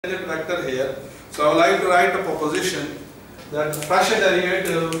tangent vector here. So I would like to write a proposition that Fréchet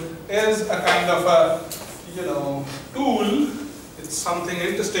derivative is a kind of a tool. It's something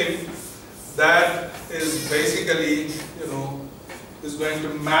interesting that is basically is going to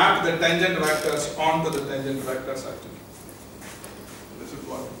map the tangent vectors onto the tangent vectors actually. This is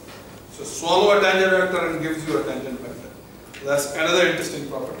what. So swallow a tangent vector and gives you a tangent vector. That's another interesting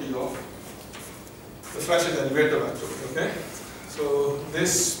property of the Fréchet derivative actually. Okay. So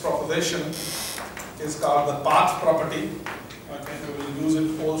this proposition is called the path property. Okay, we will use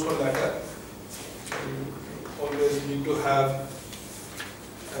it also later. So you always need to have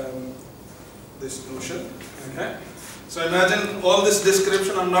this notion. Okay. So imagine all this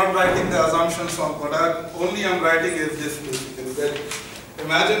description. I'm not writing the assumptions on what only I'm writing is this basically. That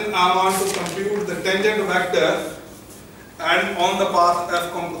imagine I want to compute the tangent vector and on the path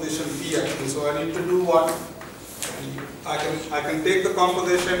f composition p actually. So I need to do what? I can take the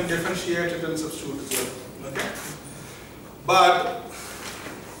composition, differentiate it and substitute it here. Okay? But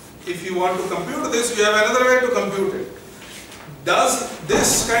if you want to compute this, you have another way to compute it. Does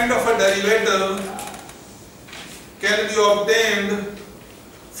this kind of a derivative can be obtained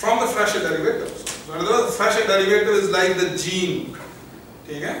from the Fréchet derivative? So in other words, the Fréchet derivative is like the gene.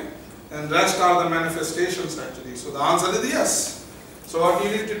 Okay? And the rest are the manifestations actually. So the answer is yes. So what you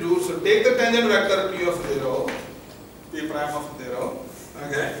need to do, so take the tangent vector p of 0, p prime of 0,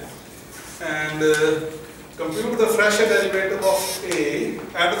 okay, and compute the Fréchet derivative of a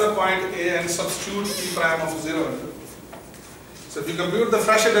at the point a and substitute p prime of 0 into it. So if you compute the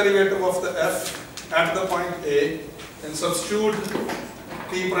Fréchet derivative of the f at the point a and substitute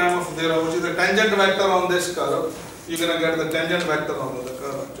p prime of 0, which is the tangent vector on this curve, you're going to get the tangent vector on the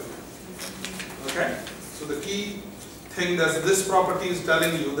curve actually. Okay? So the key thing that this property is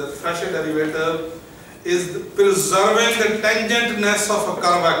telling you that Fréchet derivative is preserving the tangentness of a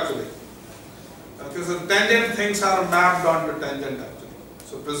curve actually. Okay, so tangent things are mapped onto tangent actually.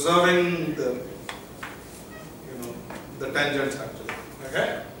 So preserving the the tangents actually.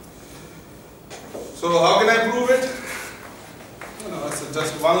 Okay. So how can I prove it? It's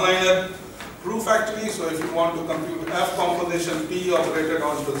just one-liner proof actually. So if you want to compute f composition p operated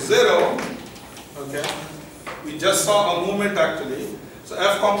onto 0, okay, we just saw a movement actually. So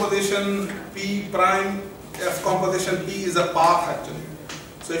f composition p prime, f composition p is a path actually.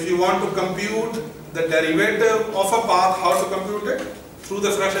 So if you want to compute the derivative of a path, how to compute it? Through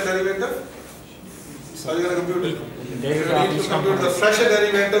the Fréchet derivative? How are you going to compute it? You need to compute the Fréchet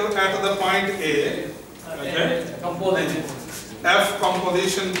derivative at the point A. Okay. F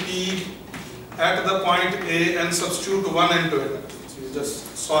composition p at the point A and substitute 1 into it. So you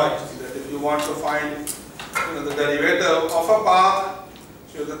just saw it that if you want to find the derivative of a path,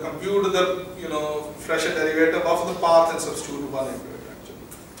 so you compute the Fréchet derivative of the path and substitute 1 into it actually.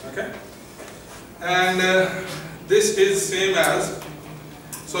 Okay? And this is same as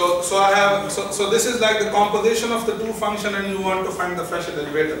so this is like the composition of the two function and you want to find the Fréchet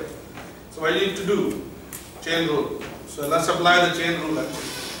derivative. So what you need to do? Chain rule. So let's apply the chain rule actually.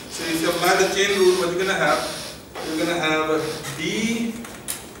 So if you apply the chain rule, what you're gonna have? You're gonna have d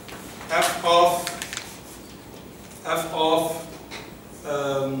f of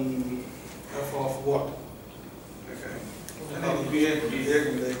what? Okay.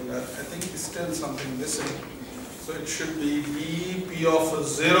 I think it's still something missing. So it should be d p of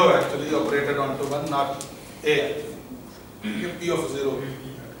 0 actually operated onto 1, not a actually. P of 0.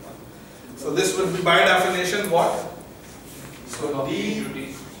 So this would be by definition what? So d.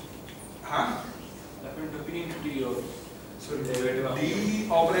 Huh? So d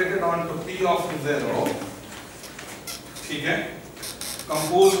operated onto p of 0. Okay,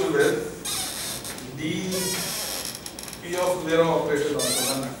 composed with d p of 0 operated onto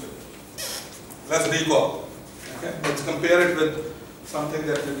 1 actually. Let's recall. Okay, let's compare it with something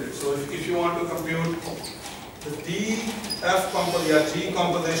that we did. So if you want to compute the d f g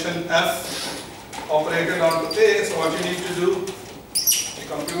composition f operated onto a, so what you need to do?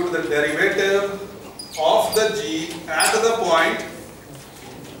 Compute the derivative of the g at the point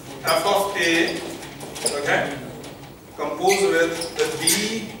f of a, okay, composed with the d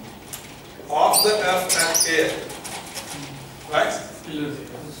of the f at a, right?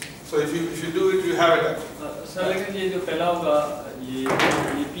 So if you do it, you have it. Sir लेकिन ये जो पहला होगा ये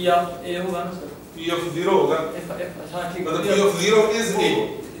p of a होगा ना sir? P of 0 होगा. अच्छा ठीक है. But the P of 0 is a.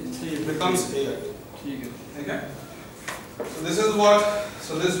 It becomes a. ठीक है. Okay. So this is what.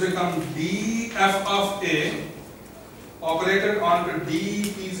 So this becomes d f of a operated onto d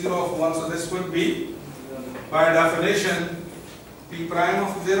p0 of 1. So this would be by definition p prime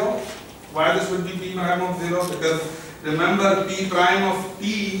of 0. Why this would be p prime of 0? Because remember P prime of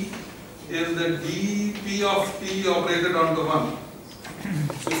T is the dP of T operated onto 1.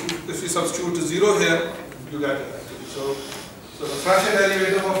 So if you substitute 0 here, you get it actually. So the Fréchet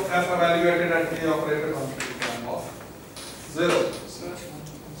derivative of f evaluated at T operated on P prime of 0.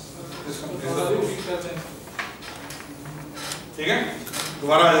 This completes the proof. Okay? So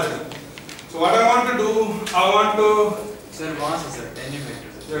what I want to do, I want to... Sir, once is a tangent vector.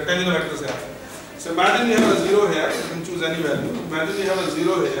 There are tangent vectors here. So imagine you have a 0 here, you can choose any value. Imagine you have a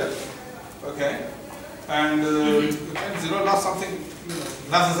 0 here, okay? And 0 not something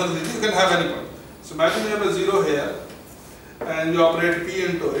necessarily, you can have any point. So imagine you have a 0 here, and you operate P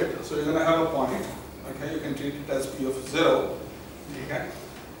into it, so you're going to have a point, okay? You can treat it as P of 0, okay?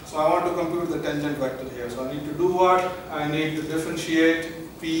 So I want to compute the tangent vector here. So I need to do what? I need to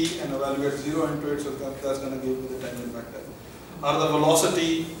differentiate P and evaluate 0 into it, so that's going to give me the tangent vector. Or the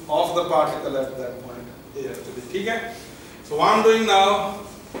velocity of the particle at that point A actually. Okay? So what I'm doing now,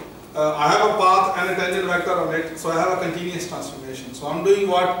 I have a path and a tangent vector on it, so I have a continuous transformation. So I'm doing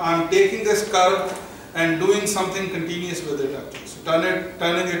what? I'm taking this curve and doing something continuous with it actually. So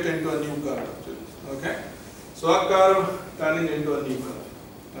turning it into a new curve actually. Okay? So a curve turning into a new curve.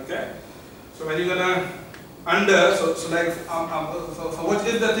 Okay? So when you're gonna so what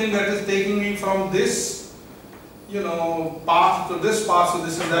is the thing that is taking me from this, path to this path? So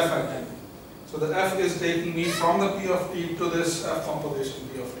this is f actually. So the f is taking me from the P of T to this f composition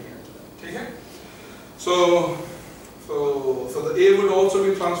P of T actually. Okay? So the A would also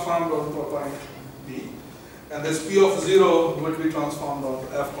be transformed onto a point B, and this P of 0 would be transformed onto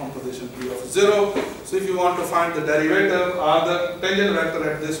f composition P of 0. So if you want to find the derivative or the tangent vector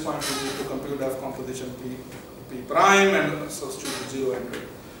at this point, you need to compute f composition P prime and substitute 0 into it.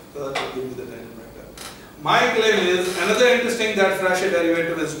 So that will give you the tangent vector. My claim is, another interesting that Fréchet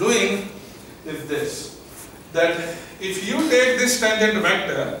derivative is doing is this, that if you take this tangent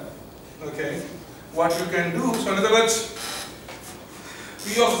vector, okay, what you can do, so in other words,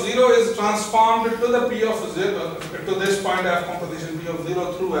 P of 0 is transformed to the P of 0, to this point f composition P of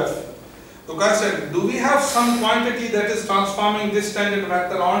 0 through f. So I said, do we have some quantity that is transforming this tangent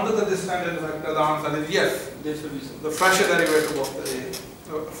vector onto this tangent vector? The answer is yes. This will be so. The Fréchet derivative of the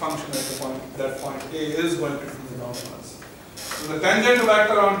A function at the point, that point A is going to be the dominance. So the tangent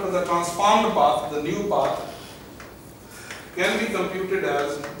vector onto the transformed path, the new path, can be computed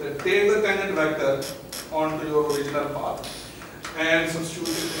as that take the tangent vector onto your original path and substitute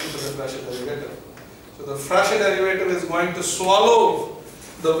it into the Fréchet derivative. So the Fréchet derivative is going to swallow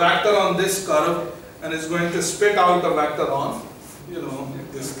the vector on this curve and is going to spit out the vector on,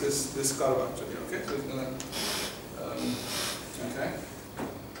 this curve actually. Okay, so it's gonna, okay.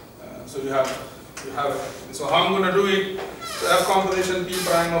 So you have it. So how I'm going to do it? So f composition P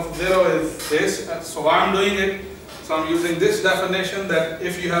prime of 0 is this. So why I'm doing it? So I'm using this definition that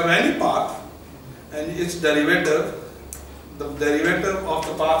if you have any path and its derivative, the derivative of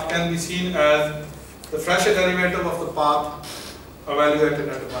the path can be seen as the Fréchet derivative of the path evaluated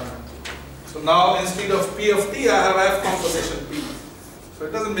at 1. So now instead of P of T, I have f composition P. So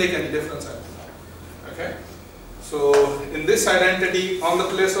it doesn't make any difference at all. Okay? So in this identity, on the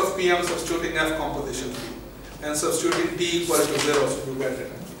place of P, I'm substituting f composition P and substituting T equal to 0, so you get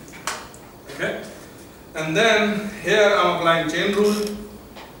it. Okay? And then here I'm applying chain rule.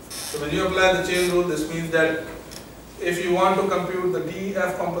 So when you apply the chain rule, this means that if you want to compute the T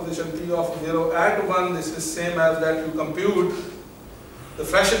f composition P of 0 at 1, this is same as that you compute the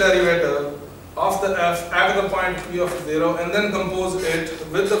Fréchet derivative of the f at the point P of 0 and then compose it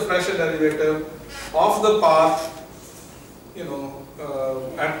with the Fréchet derivative of the path,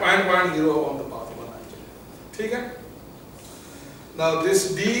 at point 0 on the path 1 actually. Okay? Now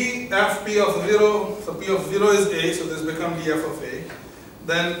this df P of 0, so P of 0 is A, so this becomes df of A.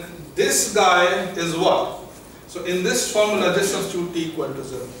 Then this guy is what? So in this formula, just substitute T equal to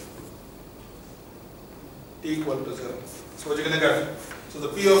 0. T equal to 0. So what you're going to get? So the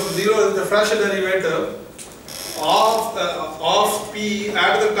P of 0 is the Fréchet derivative of P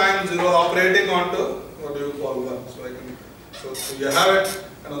at the time 0 operating onto, what do you call 1? So you have it,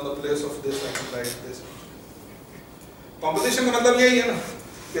 and on the place of this I can write this. Composition का मतलब यही है ना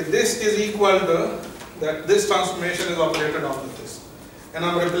कि this is equal to that this transformation is operated onto this, and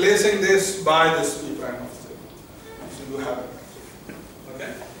I'm replacing this by this P prime of 0. So you have it.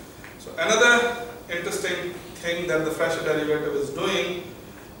 Okay. So another interesting thing that the Fréchet derivative is doing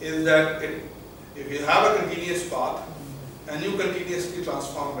is that if you have a continuous path and you continuously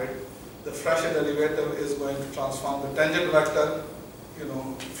transform it, the Fréchet derivative is going to transform the tangent vector,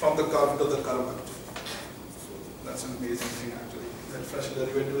 from the curve to the curve. So that's an amazing thing actually that Fréchet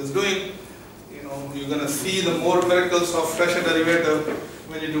derivative is doing. you're gonna see the more miracles of Fréchet derivative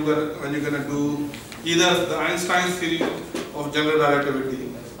when you're gonna do either the Einstein's theory of general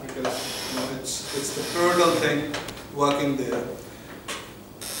relativity, because it's the pivotal thing working there,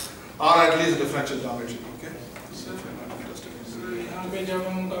 or at least differential geometry. Okay. So if you're not interested in यहाँ पे जब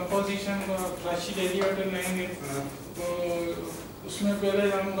हम composition का Fréchet derivative लेंगे तो उसमें पहले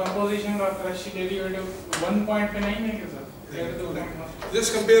हम कंपोजिशन का Fréchet डेरिवेटिव 1 पॉइंट पे नहीं लेंगे sir?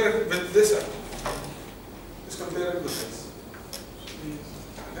 just compare it with this. Just compare it with this.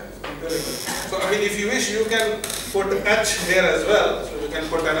 Okay? Compare it with. So I mean, if you wish, you can put h here as well. So you can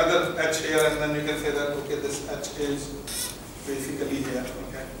put another h here, and then you can say that okay, this h is basically here.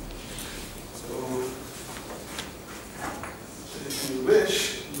 Okay. So if you wish,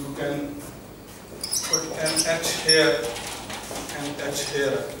 you can put an h here and h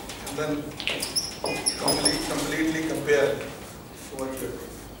here, and then completely compare what you're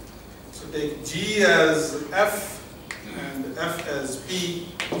doing. So take G as F and F as P.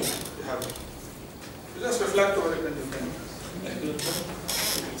 You have it. You just reflect over it and you can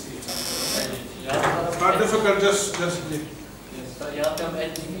see it. It's not difficult, just यहाँ पे हम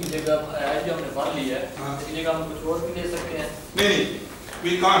h की जगह h जो हमने मान ली है, इसकी जगह हम कुछ और भी ले सकते हैं। नहीं,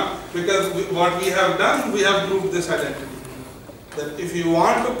 we can't, because what we have done, we have proved this identity. That if you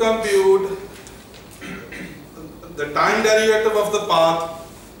want to compute the time derivative of the path,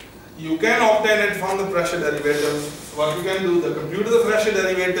 you can obtain it from the Fréchet derivative. What you can do, compute the Fréchet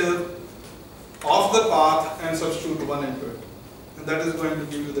derivative of the path and substitute 1 into it. And that is going to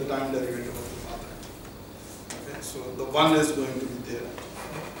give you the time derivative of the path. Okay, so the 1 is going to be there.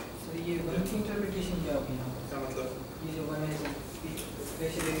 So ये 1 की interpretation क्या होगी यहाँ? क्या मतलब? ये जो 1 है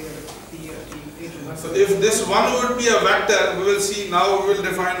Fréchet derivative So if this 1 would be a vector, we will see, now we will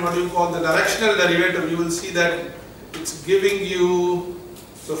define what you call the directional derivative. You will see that it's giving you,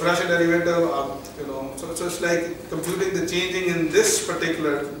 so Fréchet derivative, so it's like computing the changing in this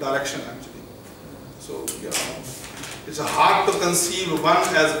particular direction actually. So it's hard to conceive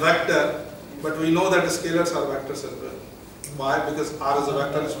 1 as vector, but we know that the scalars are vectors as well. Why? Because R is a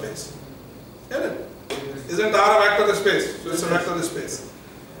vector space. Get it? Isn't R a vector space? So it's a vector space.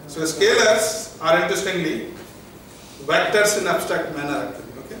 So scalars are interestingly vectors in abstract manner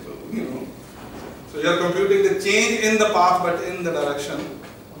actually. Okay, so you are computing the change in the path but in the direction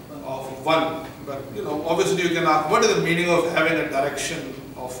of 1. But obviously you can ask what is the meaning of having a direction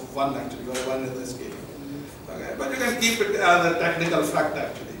of 1 actually, or 1 is the scale. Okay, but you can keep it as a technical fact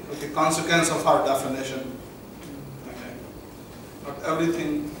actually. Okay, consequence of our definition. Okay, not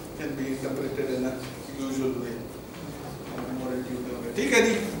everything can be interpreted in a usual way. More intuitive way. ठीक है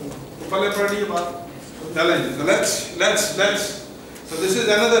जी, तो पहले पढ़ लीजिए बात, चलेंगे. So let's. So this is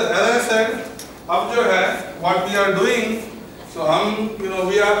another. As I said, अब जो है what we are doing. So हम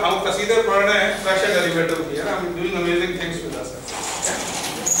हम कसीदे पढ़ रहे हैं Fréchet derivative की है ना, हम doing amazing things with us.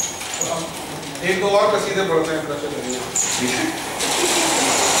 तो हम एक दो और कसीदे पढ़ते हैं Fréchet derivative.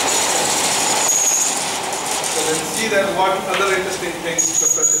 So let's see that what other interesting things the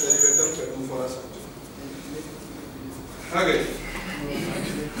Fréchet derivative can do for us. Okay.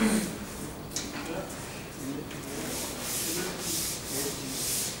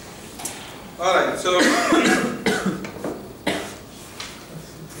 All right. So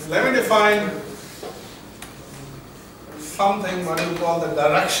let me define something what you call the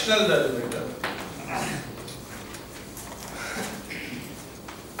directional derivative.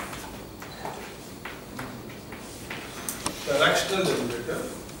 Directional derivative.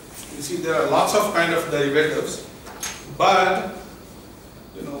 You see, there are lots of kind of derivatives. But,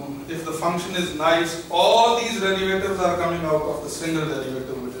 if the function is nice, all these derivatives are coming out of the single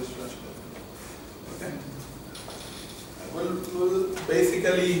derivative, which is Fréchet derivative. Okay? We'll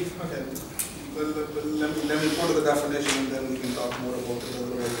basically, okay, let me put the definition and then we can talk more about it,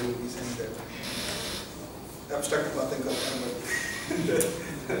 otherwise we'll be saying that abstract batein karte hain.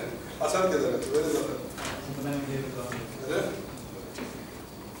 Asad kidhar hai? Where is Asad?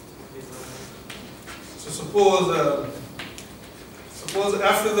 So suppose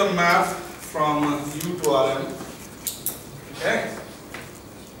F is a map from U to Rn, okay,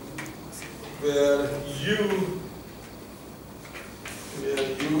 where U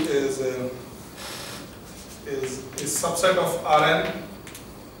is subset of Rn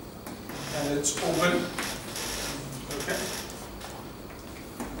and it's open. Okay,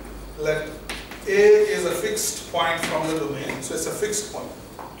 let A is a fixed point from the domain, so it's a fixed point.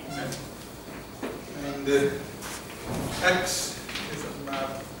 Okay. And X is a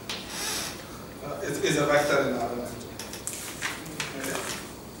map, is a vector in Rn. Okay.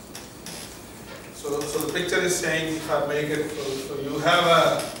 So the picture is saying, if I make it, so you have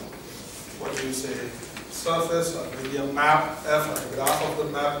a, what do you surface, or maybe a map f, a graph of the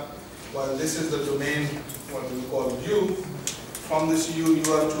map, while this is the domain, what we call U. From this U,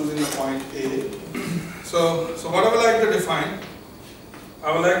 you are choosing a point A. So what I would like to define?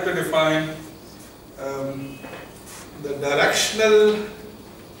 I would like to define the directional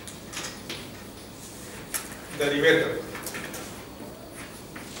derivative.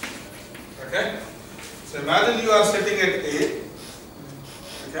 Okay? So imagine you are sitting at A,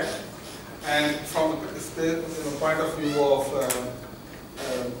 okay? And from the point of view of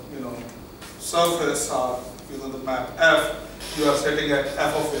surface or the map F, you are sitting at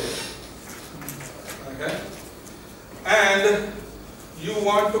F of A. Okay? And you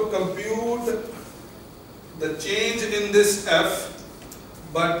want to compute the change in this F,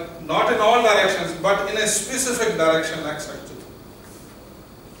 but not in all directions, but in a specific direction X actually.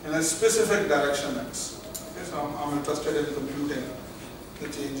 In a specific direction X. Okay, so I'm interested in computing the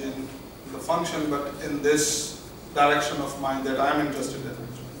change in the function, but in this direction of mine that I'm interested in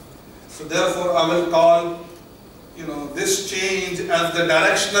actually. So therefore I will call this change as the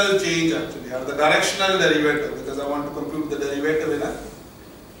directional change actually, or the directional derivative, because I want to compute the derivative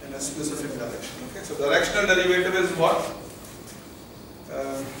in a specific direction. Okay, so directional derivative is what?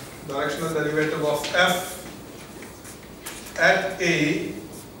 Directional derivative of f at A,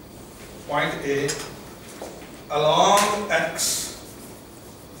 point A, along x,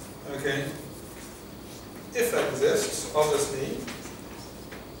 okay, if exists, obviously,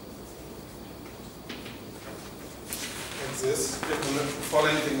 exists, if the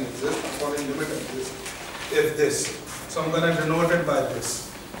following thing exists, the following limit exists, if this. So I'm going to denote it by this.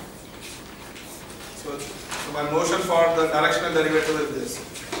 So my notion for the directional derivative is this.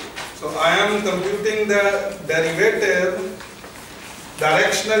 So I am computing the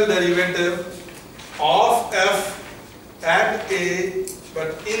directional derivative of f at A, but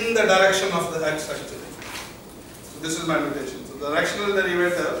in the direction of the x actually. So this is my notation. So directional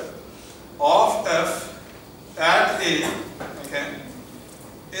derivative of f at A, okay,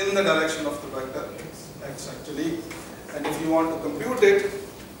 in the direction of the vector x actually. And if you want to compute it,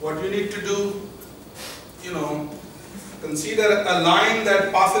 what you need to do, consider a line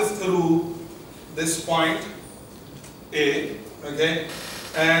that passes through this point A, okay,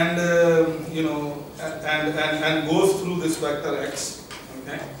 and and goes through this vector x,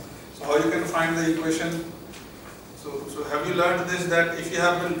 okay. So how you can find the equation? So have you learned this, that if you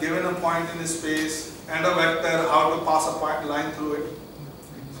have been given a point in space and a vector, how to pass a point line through it?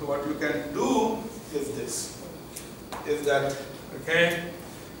 So what you can do is this, is that, okay,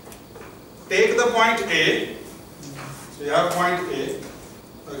 take the point A, so you have point A,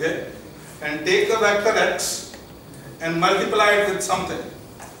 okay, and take the vector x and multiply it with something.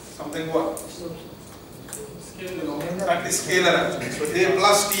 Something what? That is scalar actually. So A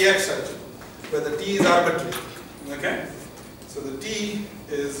plus Tx actually, where the T is arbitrary. Okay? So the T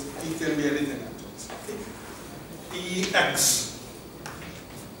can be anything actually. Tx.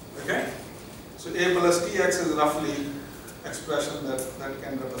 Okay? So A plus Tx is roughly expression that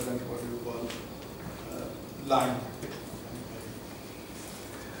can represent what you call line.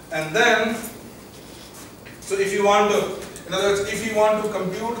 And then, so if you want to, in other words, if you want to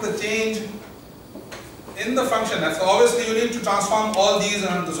compute the change in the function, so obviously you need to transform all these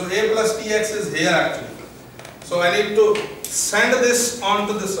onto, so A plus Tx is here actually. So I need to send this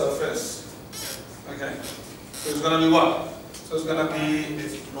onto the surface. Okay. So it's going to be what? So it's going to be,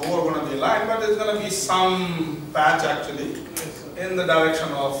 it's no more going to be a line, but it's going to be some patch actually in the direction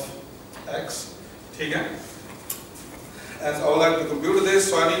of x. Okay. And so I would like to compute this,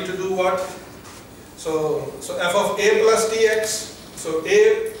 so I need to do what? So f of A plus Tx. So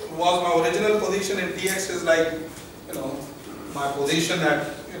A was my original position and Tx is like, my position at,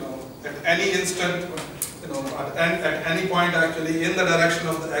 at any instant, at any point actually in the direction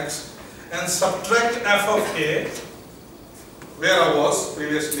of the x, and subtract f of A where I was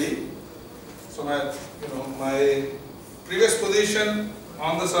previously. So my previous position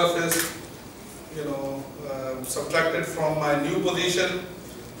on the surface, subtracted from my new position,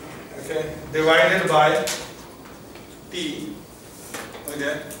 okay, divided by T,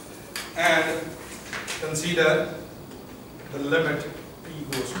 okay, and consider the limit T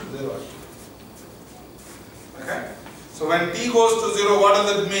goes to 0. Okay. So when T goes to 0, what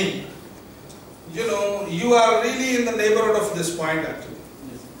does it mean? You are really in the neighborhood of this point actually.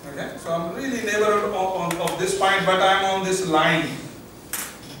 Okay. So I'm really neighborhood of this point, but I'm on this line.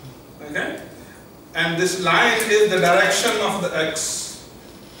 Okay. And this line is the direction of the x.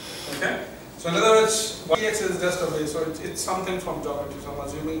 Okay. So in other words, Tx is just a way. So it's something from geometry. So I'm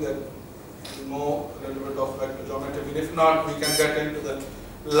assuming that you know a little bit of vector geometry. If not, we can get into the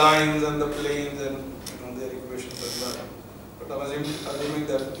lines and the planes and equations as well. But I'm assuming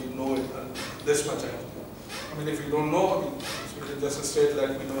that we know it this much actually. I mean, if you don't know, you can just straight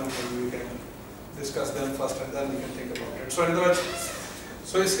let me know and maybe we can discuss them first and then we can think about it. So in other words,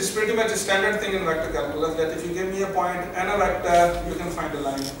 so it's pretty much a standard thing in vector calculus that if you give me a point and a vector, you can find a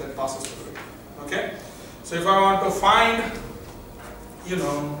line that passes through it. Okay? So if I want to find,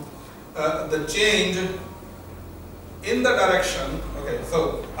 the change in the direction, okay,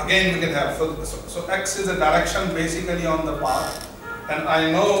 so again we can have, so x is a direction basically on the path, and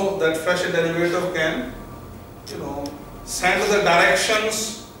I know that Fréchet derivative can, send the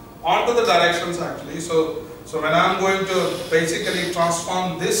directions onto the directions actually. So when I'm going to basically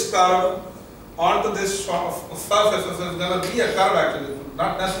transform this curve onto this surface, so it's going to be a curve actually,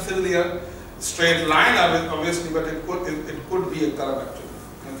 not necessarily a straight line obviously, but it could be a curve actually.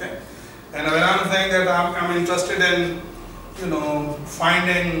 Okay, and when I'm saying that I'm interested in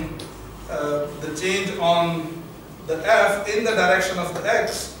finding the change on the f in the direction of the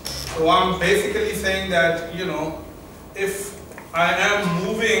x, so I'm basically saying that if I am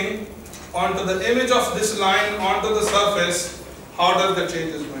moving onto the image of this line onto the surface, how does the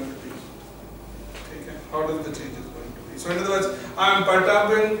change is going to be? Okay, how does the change is going to be? So in other words, I am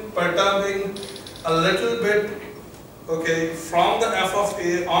perturbing a little bit, okay, from the f of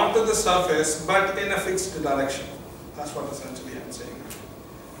a onto the surface, but in a fixed direction. That's what essentially I'm saying.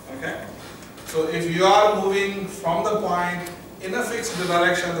 Okay, so if you are moving from the point in a fixed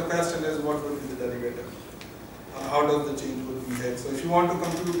direction, the question is what would be the derivative? How does the change would behave? So if you want to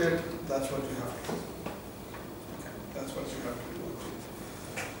compute it, that's what you have to do. Okay, that's what you have to do.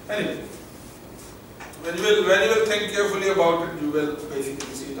 Anyway, when you will think carefully about it, you will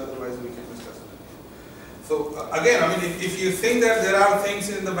basically see it. Otherwise, we can discuss it. So again, I mean, if you think that there are things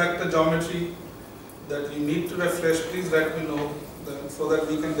in the vector geometry that you need to refresh, please let me know, so that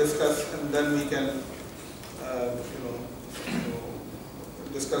we can discuss, and then we can,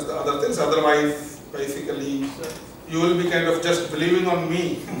 discuss the other things. Otherwise, basically, you will be kind of just believing on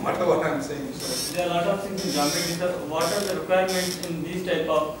me, whatever I'm saying. So there are a lot of things in geometry. So what are the requirements in these type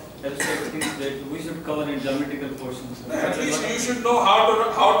of abstract things that we should cover in geometrical portions? At least you should know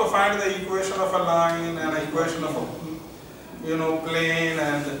how to find the equation of a line, and equation of a plane,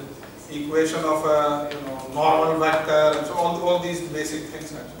 and equation of a normal vector, and so all these basic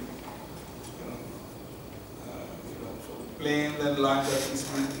things actually. So plane and line, these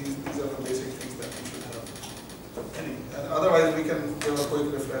are the basic things that we should have. Anyway, otherwise we can give a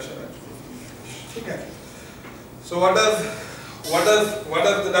quick refresher actually. Okay. So what does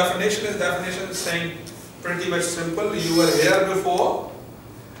the definition is? Definition is saying pretty much simple. You were here before,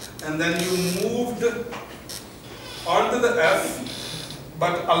 and then you moved onto the f,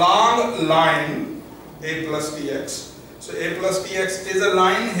 but along line a plus tx. So a plus tx is a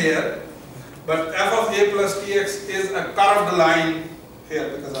line here, but f of a plus tx is a curved line here,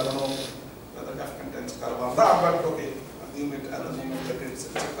 because I don't know whether f contains curve or not, but okay, assume it at the moment that it's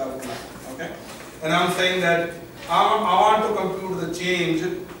a curved line. Okay, and I'm saying that I want to compute the change,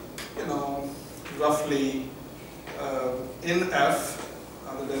 roughly in f,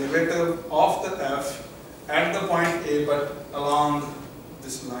 the derivative of the f at the point a, but along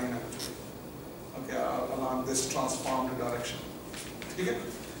this line actually. Okay, along this transformed direction. Okay?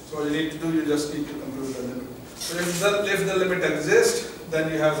 So what you need to do, you just need to compute the limit. So if the limit exists,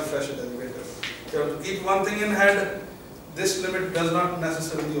 then you have the Fréchet derivative. You have to keep one thing in head. This limit does not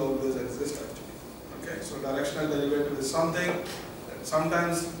necessarily always exist actually. Okay, so directional derivative is something that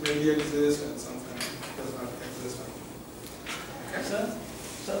sometimes maybe exists and sometimes does not exist. Okay.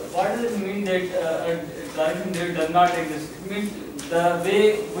 So what does it mean that direction there does not exist? It means the way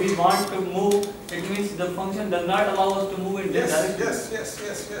we want to move, it means the function does not allow us to move in this direction.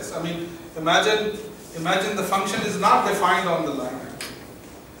 Yes. I mean, imagine the function is not defined on the line,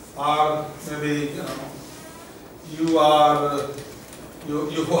 or maybe you are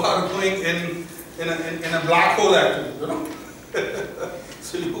going in a black hole actually,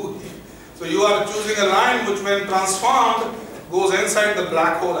 so you are choosing a line which, when transformed, goes inside the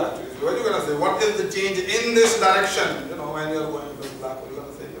black hole actually. So what are you going to say? What is the change in this direction? When you are going to the black hole, you are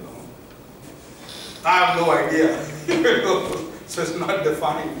going to say, I have no idea. So it's not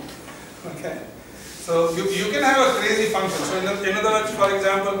defined. Okay. So you can have a crazy function. So in other words, for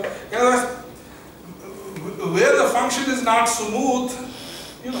example, where the function is not smooth,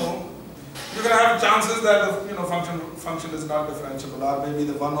 you can have chances that the function is not differentiable, or maybe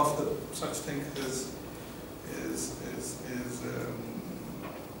the one of the such thing is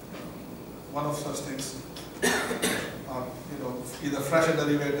one of such things, or either Fréchet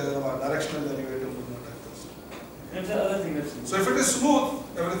derivative or directional derivative would not exist. That's the other thing. So if it is smooth,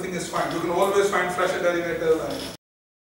 everything is fine. You can always find Fréchet derivative and